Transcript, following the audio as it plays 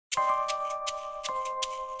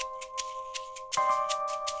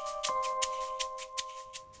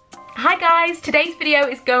Hi guys, today's video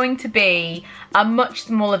is going to be a much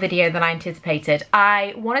smaller video than I anticipated.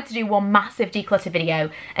 I wanted to do one massive declutter video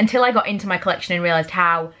until I got into my collection and realised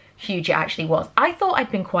how huge it actually was. I thought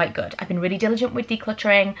I'd been quite good. I've been really diligent with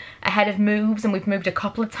decluttering ahead of moves, and we've moved a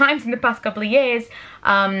couple of times in the past couple of years.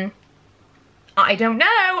 I don't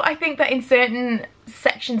know, I think that in certain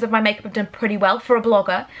sections of my makeup I've done pretty well for a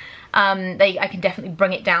blogger. I can definitely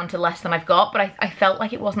bring it down to less than I've got, but I felt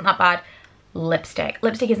like it wasn't that bad.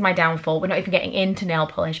 Lipstick is my downfall. We're not even getting into nail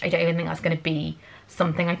polish. I don't even think that's going to be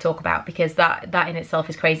something I talk about, because that in itself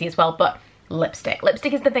is crazy as well. But lipstick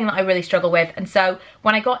is the thing that I really struggle with, and so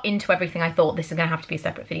when I got into everything I thought this is going to have to be a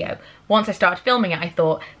separate video. Once I started filming it I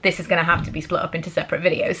thought this is going to have to be split up into separate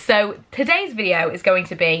videos. So today's video is going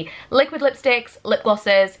to be liquid lipsticks, lip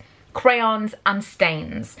glosses, crayons and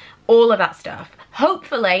stains, all of that stuff.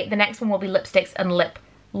 Hopefully the next one will be lipsticks and lip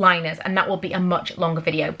liners, and that will be a much longer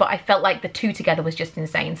video, but I felt like the two together was just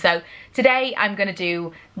insane. So today I'm going to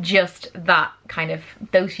do just that, kind of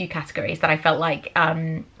those few categories that I felt like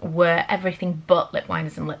were everything but lip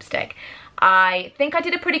liners and lipstick. I think I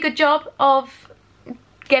did a pretty good job of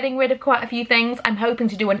getting rid of quite a few things. I'm hoping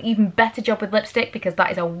to do an even better job with lipstick, because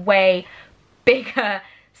that is a way bigger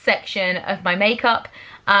section of my makeup.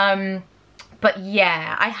 But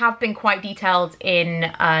yeah, I have been quite detailed in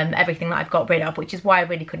everything that I've got rid of, which is why I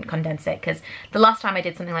really couldn't condense it, because the last time I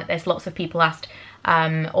did something like this, lots of people asked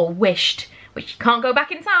or wished, which you can't go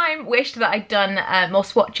back in time, wished that I'd done more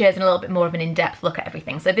swatches and a little bit more of an in-depth look at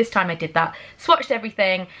everything. So this time I did that, swatched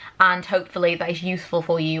everything, and hopefully that is useful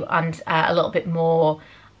for you and a little bit more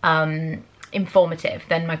informative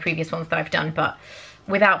than my previous ones that I've done. But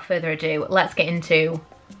without further ado, let's get into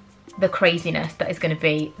the craziness that is going to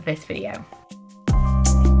be this video.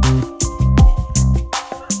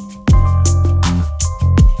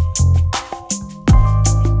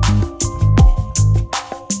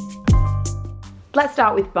 Let's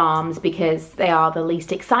start with balms, because they are the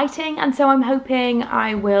least exciting, and so I'm hoping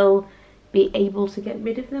I will be able to get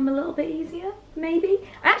rid of them a little bit easier, maybe.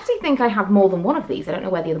 I actually think I have more than one of these. I don't know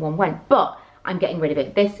where the other one went, but I'm getting rid of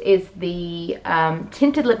it. This is the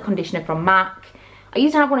tinted lip conditioner from MAC. I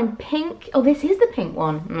used to have one in pink. Oh, this is the pink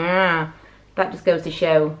one. That just goes to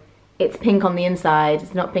show it's pink on the inside.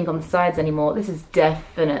 It's not pink on the sides anymore. This is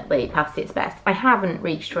definitely past its best. I haven't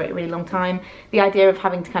reached for it in a really long time. The idea of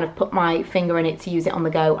having to kind of put my finger in it to use it on the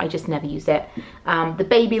go, I just never use it. The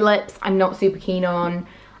baby lips, I'm not super keen on.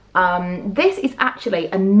 This is actually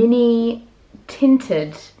a mini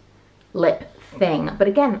tinted lip thing, but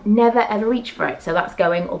again, never ever reach for it, so that's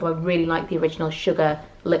going, although I really like the original sugar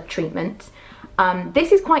lip treatment.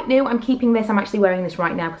 This is quite new. I'm keeping this. I'm actually wearing this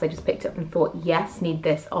right now because I just picked it up and thought, yes, need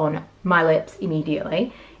this on my lips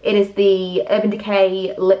immediately. It is the Urban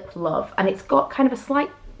Decay Lip Love, and it's got kind of a slight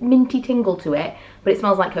minty tingle to it, but it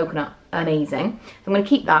smells like coconut. Amazing. So I'm going to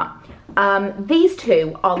keep that. These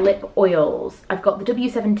two are lip oils. I've got the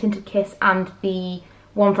W7 Tinted Kiss and the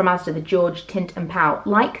one from Asda, the George Tint and Pout.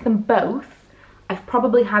 Like them both. I've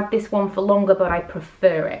probably had this one for longer, but I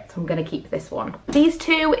prefer it, so I'm going to keep this one. These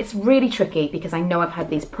two, it's really tricky because I know I've had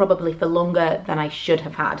these probably for longer than I should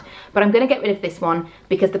have had, but I'm going to get rid of this one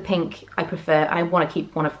because the pink I prefer. I want to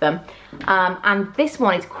keep one of them. And this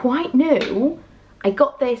one is quite new. I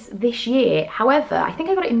got this year. However, I think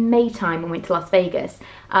I got it in May time when we went to Las Vegas,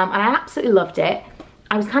 and I absolutely loved it.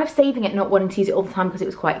 I was kind of saving it, not wanting to use it all the time because it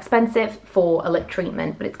was quite expensive for a lip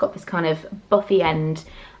treatment, but it's got this kind of buffy end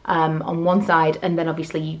on one side, and then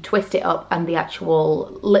obviously you twist it up and the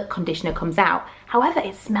actual lip conditioner comes out. However,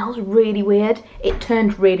 it smells really weird. It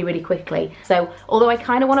turned really, really quickly. So although I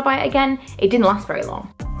kind of want to buy it again, it didn't last very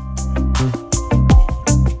long.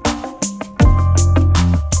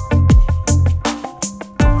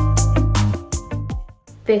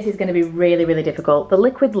 This is going to be really, really difficult. The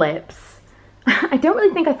liquid lips, I don't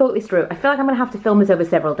really think I thought this through. I feel like I'm going to have to film this over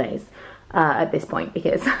several days at this point,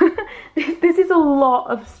 because this is a lot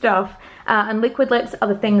of stuff, and liquid lips are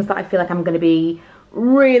the things that I feel like I'm going to be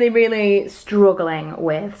really, really struggling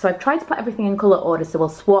with. So I've tried to put everything in colour order, so we'll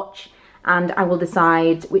swatch and I will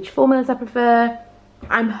decide which formulas I prefer.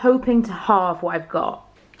 I'm hoping to halve what I've got.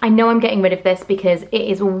 I know I'm getting rid of this because it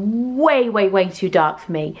is way, way, way too dark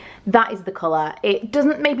for me. That is the colour. It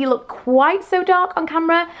doesn't maybe look quite so dark on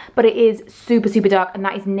camera, but it is super, super dark, and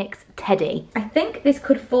that is NYX Teddy. I think this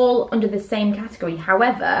could fall under the same category.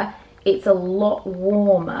 However, it's a lot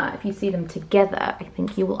warmer. If you see them together, I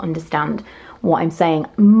think you will understand what I'm saying.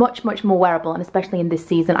 Much, much more wearable, and especially in this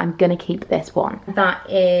season, I'm gonna keep this one. That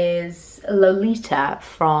is Lolita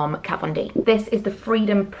from Kat Von D. This is the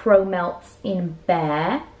Freedom Pro Melts in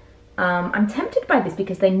Bear. I'm tempted by this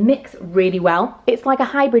because they mix really well. It's like a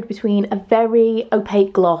hybrid between a very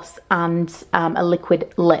opaque gloss and a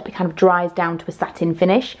liquid lip. It kind of dries down to a satin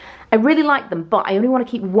finish. I really like them, but I only want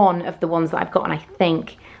to keep one of the ones that I've got, and I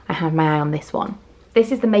think I have my eye on this one.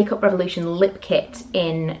 This is the Makeup Revolution lip kit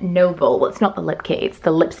in Noble. Well, it's not the lip kit, it's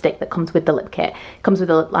the lipstick that comes with the lip kit. It comes with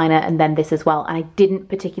a lip liner and then this as well. And I didn't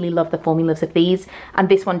particularly love the formulas of these, and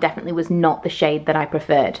this one definitely was not the shade that I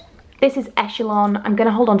preferred. This is Echelon. I'm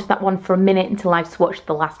gonna hold on to that one for a minute until I've swatched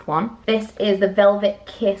the last one. This is the Velvet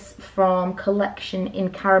Kiss from Collection in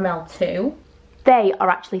Caramel 2. They are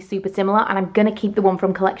actually super similar, and I'm gonna keep the one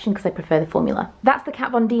from Collection because I prefer the formula. That's the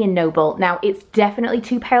Kat Von D in Noble. Now, it's definitely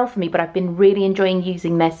too pale for me, but I've been really enjoying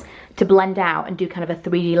using this to blend out and do kind of a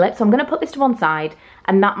 3D lip. So I'm gonna put this to one side,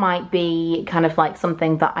 and that might be kind of like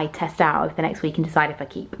something that I test out over the next week and decide if I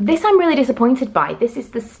keep. This I'm really disappointed by. This is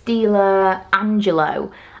the Stila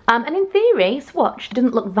Angelo. And in theory, swatch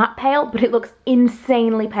doesn't look that pale, but it looks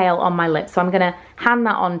insanely pale on my lips. So I'm gonna hand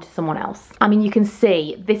that on to someone else. I mean, you can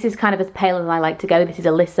see, this is kind of as pale as I like to go. This is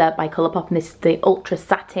Alyssa by Colourpop, and this is the Ultra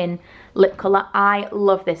Satin lip colour. I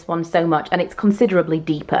love this one so much, and it's considerably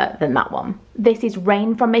deeper than that one. This is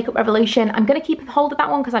Rain from Makeup Revolution. I'm gonna keep hold of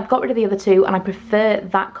that one because I've got rid of the other two, and I prefer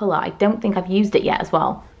that colour. I don't think I've used it yet as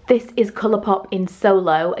well. This is Colourpop in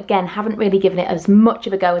Solo. Again, haven't really given it as much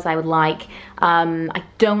of a go as I would like. I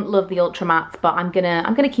don't love the Ultra Mattes, but I'm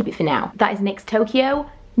gonna keep it for now. That is NYX Tokyo.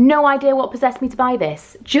 No idea what possessed me to buy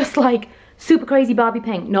this. Just like super crazy Barbie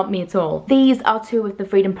pink, not me at all. These are two of the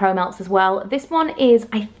Freedom Pro Melts as well. This one is,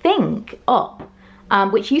 I think, Up.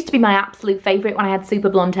 Which used to be my absolute favourite when I had super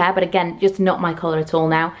blonde hair, but again, just not my colour at all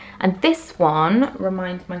now. And this one,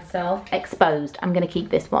 remind myself, Exposed. I'm going to keep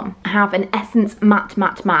this one. I have an Essence Matte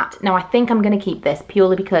Matte Matte. Now I think I'm going to keep this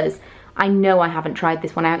purely because I know I haven't tried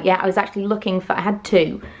this one out yet. I was actually looking for, I had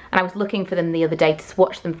two, and I was looking for them the other day to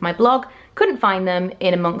swatch them for my blog. Couldn't find them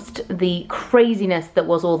in amongst the craziness that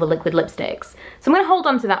was all the liquid lipsticks. So I'm going to hold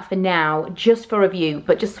on to that for now, just for review,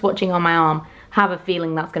 but just swatching on my arm. Have a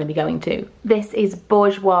feeling that's going to be going too. This is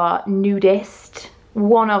Bourjois Nudist,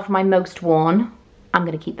 one of my most worn. I'm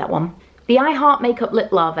going to keep that one. The I Heart Makeup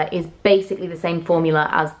Lip Lava is basically the same formula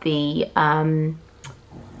as the,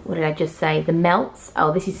 what did I just say? The Melts.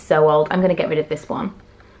 Oh, this is so old. I'm going to get rid of this one.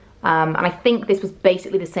 And I think this was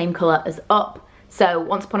basically the same colour as Up. So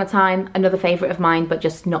Once Upon a Time, another favourite of mine, but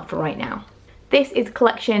just not for right now. This is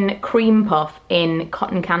Collection Cream Puff in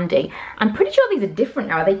Cotton Candy. I'm pretty sure these are different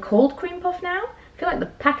now. Are they called Cream Puff now? I feel like the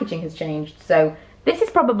packaging has changed. So this is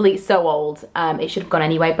probably so old, it should have gone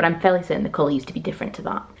anyway, but I'm fairly certain the colour used to be different to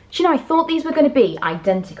that. Do you know, I thought these were going to be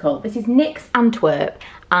identical. This is NYX Antwerp,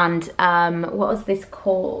 and what was this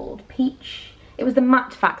called? Peach? It was the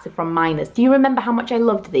Matte Factor from Minus. Do you remember how much I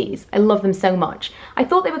loved these? I love them so much. I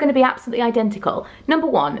thought they were going to be absolutely identical. Number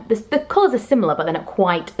one, the colours are similar, but they're not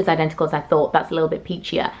quite as identical as I thought. That's a little bit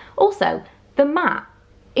peachier. Also, the matte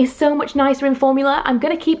is so much nicer in formula. I'm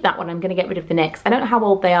going to keep that one. I'm going to get rid of the NYX. I don't know how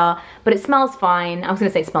old they are, but it smells fine. I was going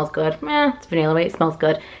to say it smells good. It's vanilla, but it smells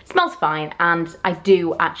good. It smells fine, and I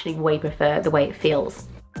do actually way prefer the way it feels.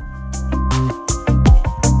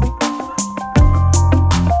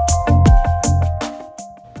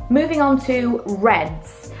 Moving on to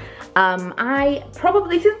reds.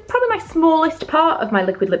 This is probably my smallest part of my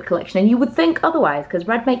liquid lip collection, and you would think otherwise because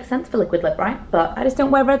red makes sense for liquid lip, right? But I just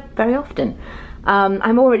don't wear red very often.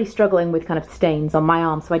 I'm already struggling with kind of stains on my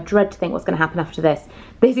arm, so I dread to think what's going to happen after this.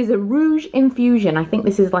 This is a Rouge Infusion. I think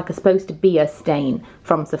this is like supposed to be a stain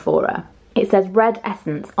from Sephora. It says Red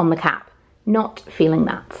Essence on the cap. Not feeling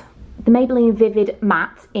that. The Maybelline Vivid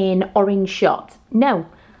Matte in Orange Shot. No.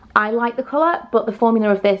 I like the colour, but the formula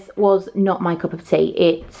of this was not my cup of tea.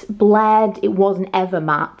 It blared, it wasn't ever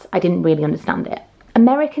matte. I didn't really understand it.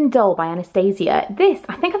 American Doll by Anastasia. This,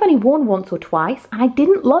 I think I've only worn once or twice, and I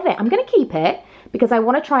didn't love it. I'm going to keep it because I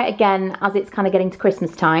want to try it again as it's kind of getting to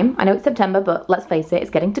Christmas time. I know it's September, but let's face it,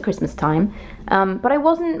 it's getting to Christmas time. But I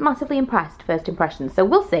wasn't massively impressed, first impressions, so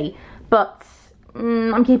we'll see. But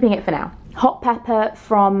I'm keeping it for now. Hot Pepper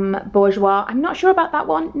from Bourjois. I'm not sure about that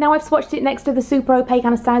one. Now I've swatched it next to the super opaque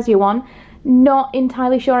Anastasia one. Not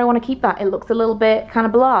entirely sure I want to keep that. It looks a little bit kind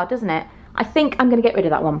of blah, doesn't it? I think I'm going to get rid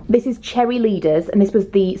of that one. This is Cherry Leaders, and this was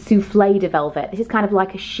the Soufflé de Velvet. This is kind of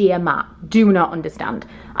like a sheer matte. Do not understand.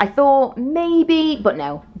 I thought maybe, but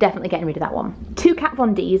no, definitely getting rid of that one. Two Kat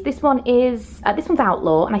Von D's. This one is, this one's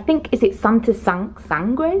Outlaw, and I think, is it Santa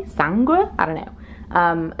Sangre? I don't know.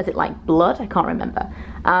 Is it like blood? I can't remember.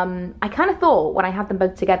 I kind of thought when I had them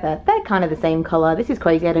both together, they're kind of the same colour. This is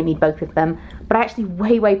crazy, I don't need both of them. But I actually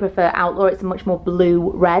way prefer Outlaw. It's a much more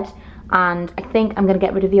blue red. and I think I'm going to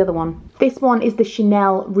get rid of the other one. This one is the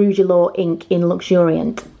Chanel Rouge Allure ink in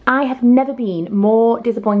Luxuriant. I have never been more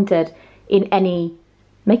disappointed in any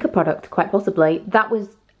makeup product, quite possibly. That was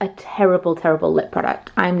a terrible, terrible lip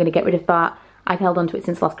product. I'm going to get rid of that. I've held on to it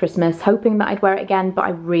since last Christmas, hoping that I'd wear it again, but I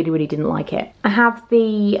really, really didn't like it. I have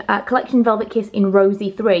the Collection Velvet Kiss in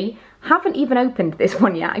Rosy 3. Haven't even opened this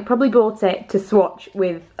one yet. I probably bought it to swatch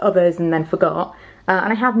with others and then forgot.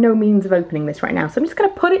 And I have no means of opening this right now, so I'm just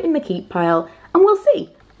going to put it in the keep pile and we'll see.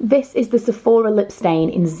 This is the Sephora Lip Stain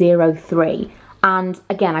in 03. And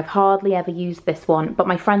again, I've hardly ever used this one, but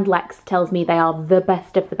my friend Lex tells me they are the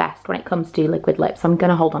best of the best when it comes to liquid lips. I'm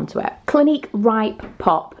gonna hold on to it. Clinique Ripe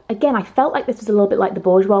Pop. Again, I felt like this was a little bit like the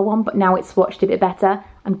Bourjois one, but now it's swatched a bit better.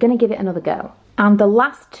 I'm gonna give it another go. And the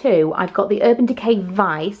last two, I've got the Urban Decay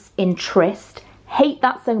Vice in Tryst. Hate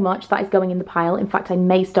that so much, that is going in the pile. In fact, I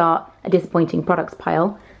may start a disappointing products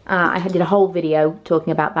pile. I did a whole video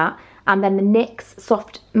talking about that. And then the NYX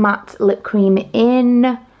Soft Matte Lip Cream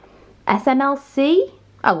in SMLC?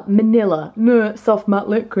 Oh, Manila. Soft Matte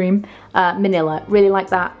Lip Cream. Manila. Really like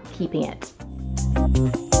that. Keeping it.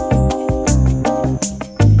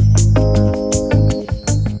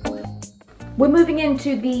 We're moving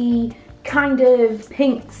into the kind of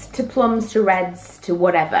pinks to plums to reds to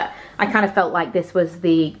whatever. I kind of felt like this was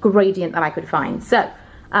the gradient that I could find. So,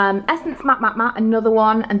 Essence Matte Matte Matte, another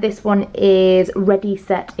one, and this one is Ready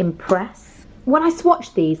Set Impress. When I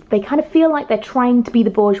swatch these, they kind of feel like they're trying to be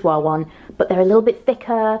the Bourjois one, but they're a little bit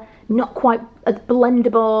thicker, not quite as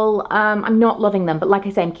blendable. I'm not loving them, but like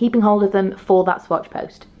I say, I'm keeping hold of them for that swatch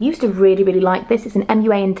post. Used to really, really like this. It's an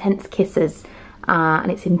MUA Intense Kisses,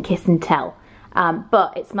 and it's in Kiss and Tell.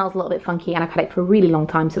 But it smells a little bit funky and I've had it for a really long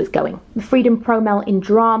time, so it's going. The Freedom Pro Mel in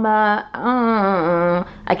Drama.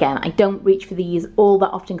 Again, I don't reach for these all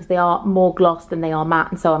that often because they are more gloss than they are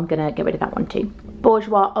matte, and so I'm gonna get rid of that one too.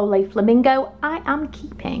 Bourjois Olay Flamingo, I am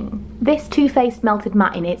keeping. This Too Faced Melted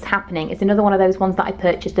Matte in It's Happening is another one of those ones that I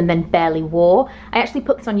purchased and then barely wore. I actually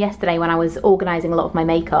put this on yesterday when I was organising a lot of my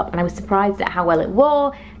makeup and I was surprised at how well it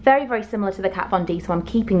wore. Very, very similar to the Kat Von D, so I'm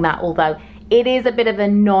keeping that, although it is a bit of a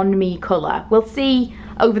non-me colour. We'll see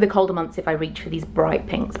over the colder months if I reach for these bright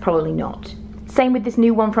pinks, probably not. Same with this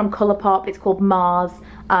new one from Colourpop, it's called Mars.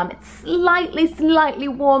 It's slightly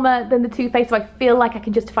warmer than the Too Faced, so I feel like I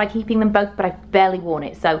can justify keeping them both, but I've barely worn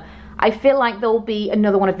it. So I feel like there'll be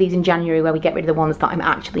another one of these in January where we get rid of the ones that I'm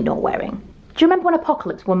actually not wearing. Do you remember when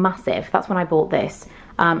Apocalypse were massive? That's when I bought this.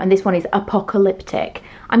 And this one is Apocalyptic.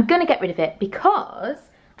 I'm gonna get rid of it because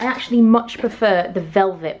I actually much prefer the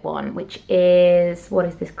Velvet one, which is, what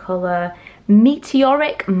is this colour?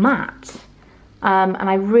 Meteoric Matte. And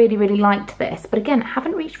I really, really liked this. But again, I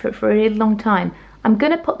haven't reached for it for a really long time. I'm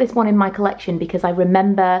gonna put this one in my collection because I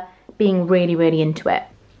remember being really, really into it.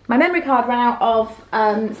 My memory card ran out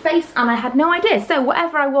of space and I had no idea. So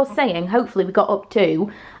whatever I was saying, hopefully we got up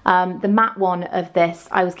to. The matte one of this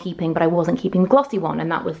I was keeping, but I wasn't keeping the glossy one,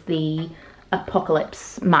 and that was the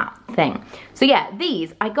Apocalypse matte thing. So yeah,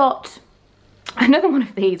 these, I got another one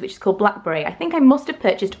of these, which is called Blackberry. I think I must have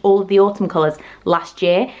purchased all of the autumn colours last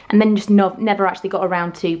year and then just never actually got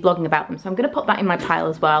around to blogging about them. So I'm going to put that in my pile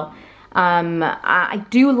as well. I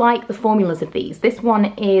do like the formulas of these. This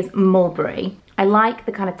one is Mulberry. I like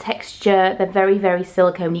the kind of texture. They're very, very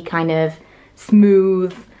silicone-y, kind of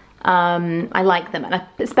smooth. I like them, and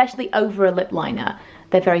especially over a lip liner.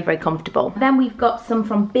 They're very, very comfortable. Then we've got some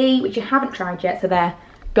from B, which I haven't tried yet, so they're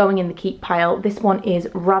going in the keep pile. This one is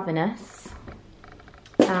Ravenous.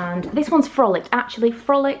 And this one's Frolicked. Actually,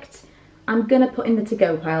 Frolicked, I'm gonna put in the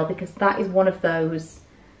to-go pile because that is one of those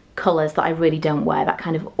colours that I really don't wear, that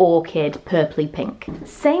kind of orchid, purpley pink.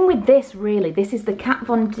 Same with this, really. This is the Kat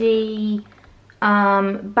Von D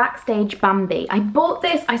Backstage Bambi. I bought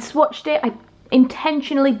this, I swatched it, I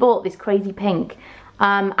intentionally bought this crazy pink.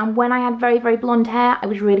 And when I had very, very blonde hair, I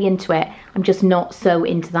was really into it. I'm just not so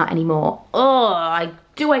into that anymore. Oh,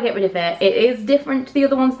 do I get rid of it? It is different to the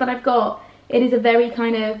other ones that I've got. It is a very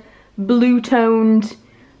kind of blue-toned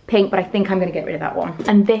pink, but I think I'm gonna get rid of that one.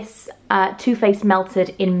 And this Too Faced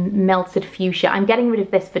Melted in Melted Fuchsia. I'm getting rid of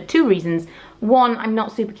this for two reasons. One, I'm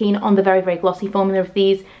not super keen on the very, very glossy formula of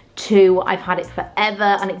these. Two, I've had it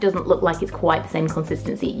forever and it doesn't look like it's quite the same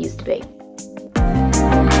consistency it used to be.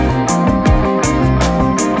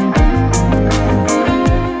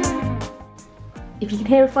 If you can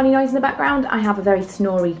hear a funny noise in the background, I have a very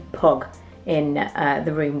snory pug in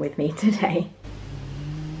the room with me today.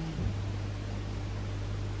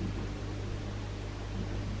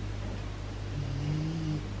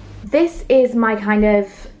 This is my kind of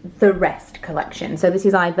the rest collection. So this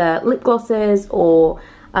is either lip glosses or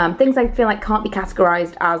things I feel like can't be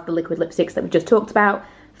categorized as the liquid lipsticks that we just talked about.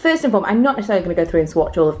 first and foremost, I'm not necessarily going to go through and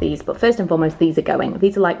swatch all of these, but first and foremost, these are going.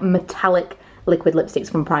 These are like metallic liquid lipsticks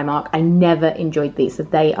from Primark. I never enjoyed these, so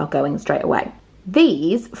they are going straight away.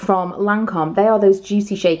 These from Lancome, they are those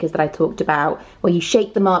juicy shakers that I talked about, where you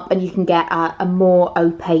shake them up and you can get a more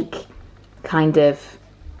opaque kind of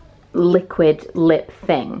liquid lip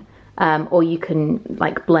thing. Or you can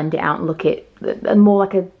like blend it out and look at more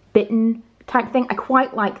like a bitten type thing. I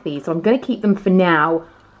quite like these, so I'm going to keep them for now,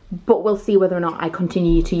 but we'll see whether or not I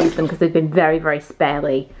continue to use them because they've been very, very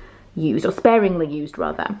sparingly used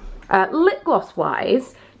rather. Lip gloss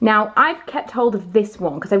wise, now I've kept hold of this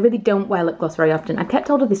one because I really don't wear lip gloss very often. I've kept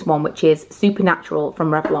hold of this one, which is Supernatural from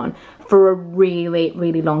Revlon, for a really,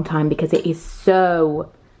 really long time because it is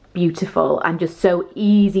so beautiful and just so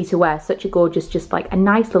easy to wear. Such a gorgeous, just like a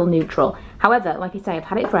nice little neutral. However, like I say, I've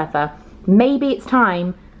had it forever. Maybe it's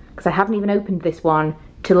time, because I haven't even opened this one,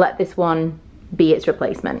 to let this one be its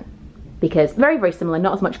replacement. Because very, very similar,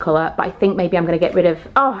 not as much colour, but I think maybe I'm going to get rid of,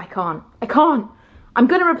 oh, I can't. I'm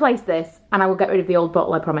going to replace this and I will get rid of the old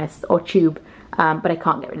bottle, I promise, or tube, but I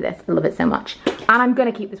can't get rid of this. I love it so much. And I'm going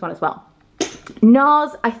to keep this one as well.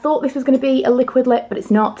 NARS, I thought this was going to be a liquid lip, but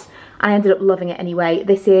it's not. I ended up loving it anyway.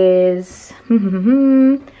 This is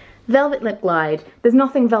Velvet Lip Glide. There's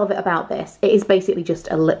nothing velvet about this. It is basically just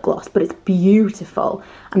a lip gloss, but it's beautiful.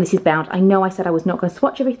 And this is Bound. I know I said I was not going to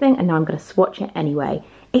swatch everything, and now I'm going to swatch it anyway.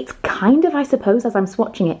 It's kind of, I suppose, as I'm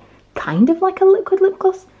swatching it, kind of like a liquid lip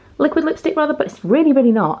gloss. Liquid lipstick rather, but it's really,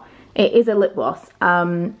 really not. It is a lip gloss,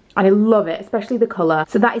 and I love it, especially the colour.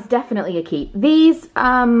 So that is definitely a keep. These,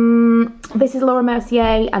 this is Laura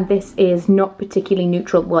Mercier, and this is not particularly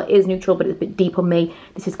neutral. Well, it is neutral, but it's a bit deep on me.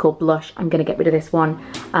 This is called Blush. I'm going to get rid of this one.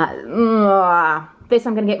 This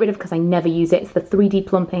I'm going to get rid of because I never use it. It's the 3D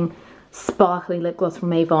Plumping Sparkly Lip Gloss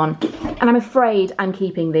from Avon. And I'm afraid I'm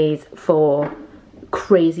keeping these for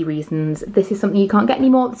crazy reasons. This is something you can't get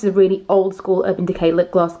anymore. This is a really old school Urban Decay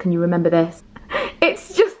lip gloss. Can you remember this?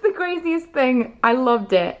 It's just the craziest thing. I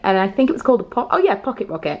loved it, and I think it was called a Pocket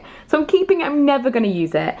Rocket. So I'm keeping it. I'm never going to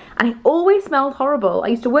use it, and it always smelled horrible. I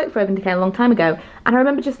used to work for Urban Decay a long time ago, and I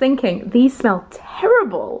remember just thinking these smell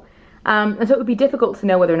terrible, and so it would be difficult to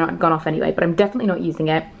know whether or not I'd gone off anyway. But I'm definitely not using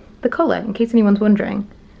it. The colour, in case anyone's wondering.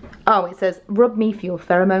 Oh, it says rub me for your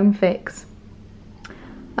pheromone fix.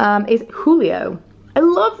 Is Julio. I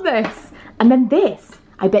love this. And then this,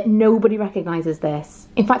 I bet nobody recognises this.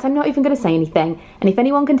 In fact, I'm not even going to say anything. And if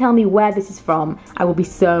anyone can tell me where this is from, I will be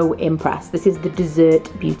so impressed. This is the Dessert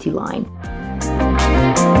Beauty line.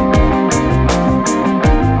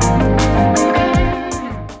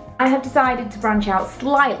 I have decided to branch out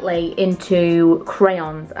slightly into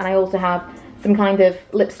crayons. And I also have some kind of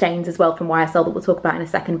lip stains as well from YSL that we'll talk about in a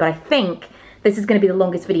second. But I think this is going to be the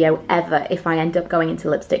longest video ever if I end up going into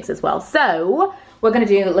lipsticks as well. So we're going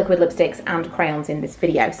to do liquid lipsticks and crayons in this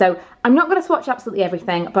video. So I'm not going to swatch absolutely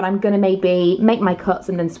everything, but I'm going to maybe make my cuts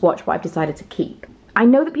and then swatch what I've decided to keep. I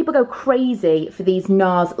know that people go crazy for these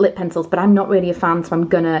NARS lip pencils, but I'm not really a fan, so I'm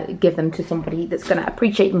going to give them to somebody that's going to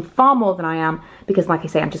appreciate them far more than I am, because like I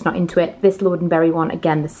say, I'm just not into it. This Lord & Berry one,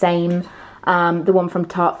 again, the same. The one from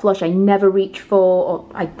Tarte Flush, I never reach for, or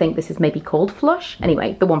I think this is maybe called Flush.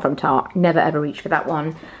 Anyway, the one from Tarte, never ever reach for that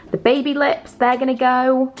one. The baby lips, they're going to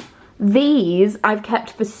go. These I've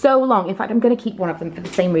kept for so long. In fact, I'm going to keep one of them for the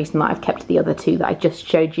same reason that I've kept the other two that I just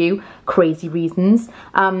showed you. Crazy reasons.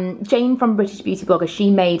 Jane from British Beauty Blogger, she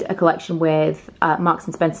made a collection with Marks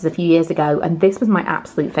and Spencer's a few years ago, and this was my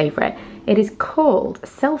absolute favourite. It is called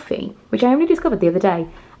Selfie, which I only discovered the other day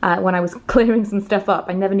when I was clearing some stuff up.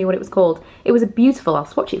 I never knew what it was called. It was a beautiful, I'll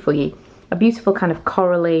swatch it for you, a beautiful kind of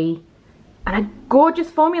corally and a gorgeous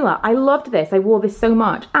formula. I loved this. I wore this so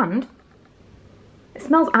much, and it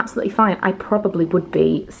smells absolutely fine. I probably would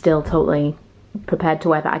be still totally prepared to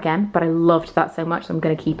wear that again, but I loved that so much, so I'm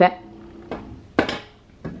going to keep it.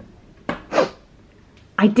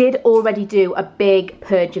 I did already do a big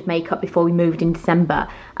purge of makeup before we moved in December,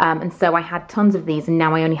 and so I had tons of these, and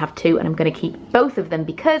now I only have two, and I'm going to keep both of them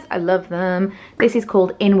because I love them. This is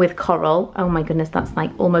called In With Coral. Oh my goodness, that's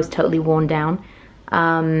like almost totally worn down,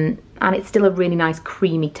 and it's still a really nice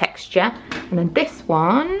creamy texture. And then this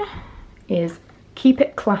one is Keep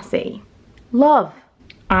It Classy. Love.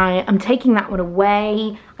 I am taking that one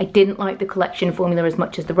away. I didn't like the collection formula as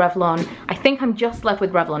much as the Revlon. I think I'm just left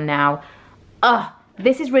with Revlon now.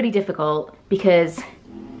 This is really difficult because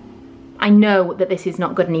I know that this is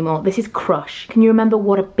not good anymore. This is Crush. Can you remember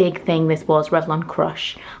what a big thing this was, Revlon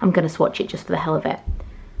Crush? I'm gonna swatch it just for the hell of it.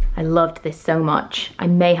 I loved this so much. I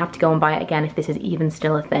may have to go and buy it again if this is even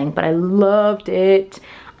still a thing, but I loved it.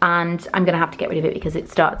 And I'm gonna have to get rid of it because it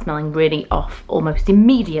started smelling really off almost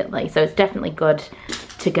immediately. So it's definitely good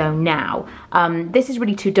to go now. This is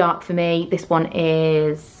really too dark for me. This one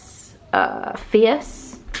is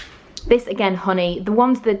Fierce. This again, Honey. The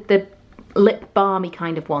ones that the lip balmy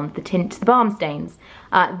kind of ones, the tint, the balm stains.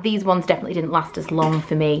 These ones definitely didn't last as long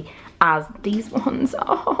for me as these ones.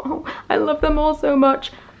 Oh, I love them all so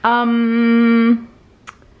much. I'm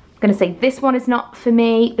gonna say this one is not for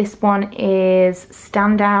me. This one is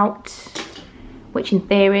Standout, which in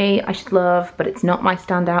theory I should love, but it's not my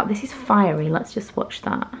standout. This is Fiery. Let's just swatch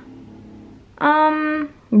that.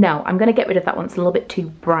 No, I'm gonna get rid of that one. It's a little bit too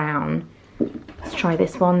brown. Let's try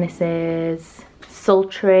this one. This is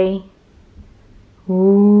Sultry.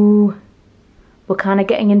 Ooh, we're kind of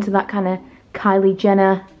getting into that kind of Kylie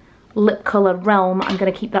Jenner lip color realm. I'm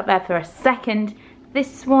gonna keep that there for a second.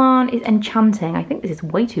 This one is Enchanting. I think this is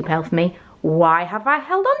way too pale for me. Why have I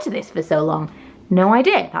held on to this for so long? No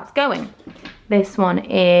idea. That's going. This one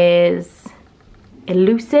is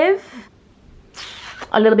Elusive.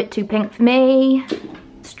 A little bit too pink for me.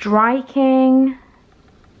 Striking.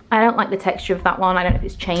 I don't like the texture of that one. I don't know if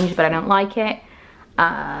it's changed, but I don't like it.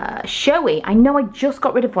 Showy. I know I just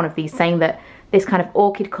got rid of one of these saying that this kind of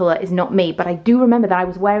orchid colour is not me, but I do remember that I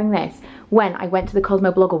was wearing this when I went to the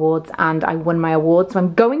Cosmo Blog Awards and I won my award, so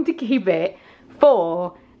I'm going to keep it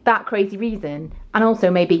for that crazy reason. And also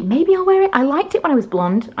maybe I'll wear it. I liked it when I was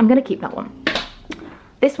blonde. I'm going to keep that one.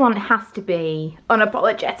 This one has to be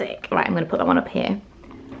Unapologetic. Right, I'm going to put that one up here.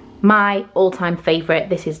 My all-time favourite.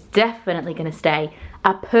 This is definitely going to stay.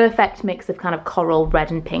 A perfect mix of kind of coral,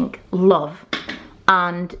 red and pink. Love.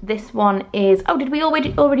 And this one is, oh, did we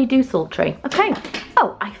already do Sultry? Okay.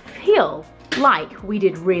 Oh, I feel like we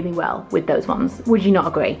did really well with those ones. Would you not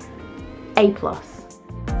agree? A+.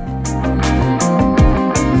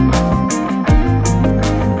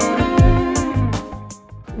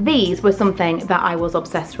 These were something that I was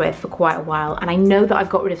obsessed with for quite a while, and I know that I've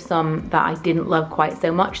got rid of some that I didn't love quite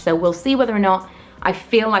so much, so we'll see whether or not I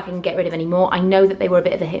feel like I can get rid of any more. I know that they were a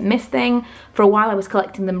bit of a hit and miss thing. For a while I was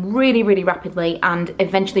collecting them really, really rapidly and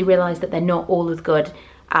eventually realised that they're not all as good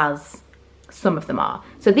as some of them are.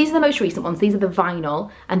 So these are the most recent ones. These are the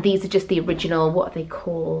vinyl, and these are just the original, what are they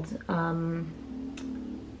called? I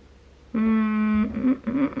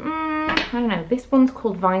don't know. This one's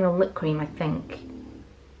called Vinyl Lip Cream, I think.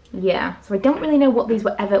 Yeah, so I don't really know what these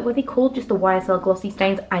were they called just the YSL glossy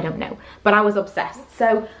stains? I don't know, but I was obsessed.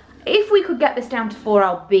 So if we could get this down to 4,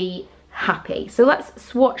 I'll be happy. So let's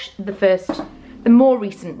swatch the more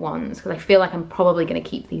recent ones, because I feel like I'm probably going to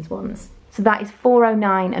keep these ones. So that is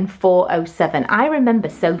 409 and 407. I remember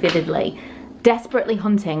so vividly desperately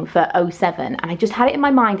hunting for 07, and I just had it in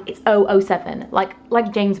my mind, it's 007, like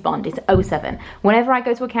James Bond, it's 07. Whenever I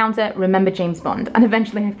go to a counter, remember James Bond, and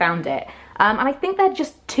eventually I found it. And I think they're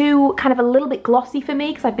just too kind of a little bit glossy for me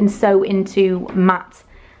because I've been so into matte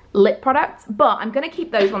lip products, but I'm going to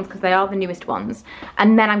keep those ones because they are the newest ones,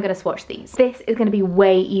 and then I'm going to swatch these. This is going to be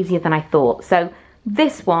way easier than I thought. So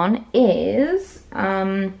this one is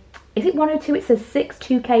it 102? It says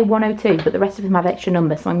 62K102, but the rest of them have extra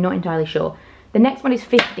numbers, so I'm not entirely sure. The next one is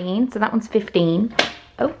 15, so that one's 15.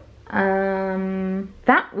 Oh,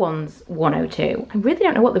 that one's 102. I really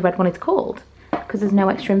don't know what the red one is called because there's no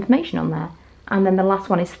extra information on there. And then the last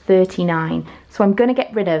one is 39. So I'm going to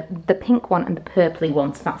get rid of the pink one and the purpley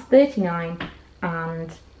one. So that's 39 and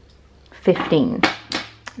 15.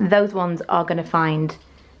 Those ones are going to find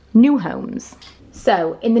new homes.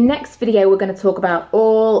 So in the next video, we're going to talk about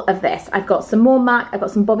all of this. I've got some more MAC. I've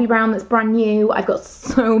got some Bobbi Brown that's brand new. I've got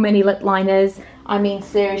so many lip liners. I mean,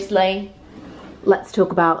 seriously, let's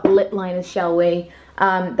talk about lip liners, shall we?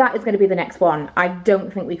 That is going to be the next one. I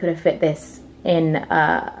don't think we could have fit this in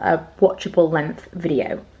a watchable length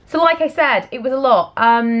video. So like I said, it was a lot.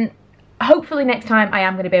 Hopefully next time I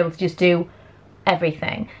am going to be able to just do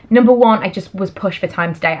everything. Number one, I just was pushed for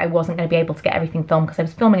time today. I wasn't going to be able to get everything filmed because I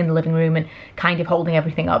was filming in the living room and kind of holding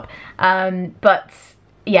everything up. But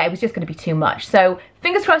yeah, it was just going to be too much. So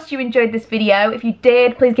fingers crossed you enjoyed this video. If you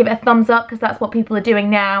did, please give it a thumbs up because that's what people are doing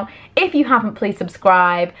now. If you haven't, please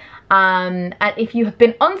subscribe. And if you have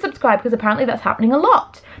been unsubscribed, because apparently that's happening a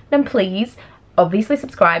lot, then please obviously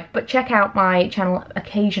subscribe, but check out my channel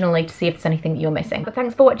occasionally to see if there's anything that you're missing. But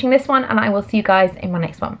thanks for watching this one, and I will see you guys in my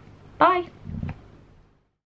next one. Bye!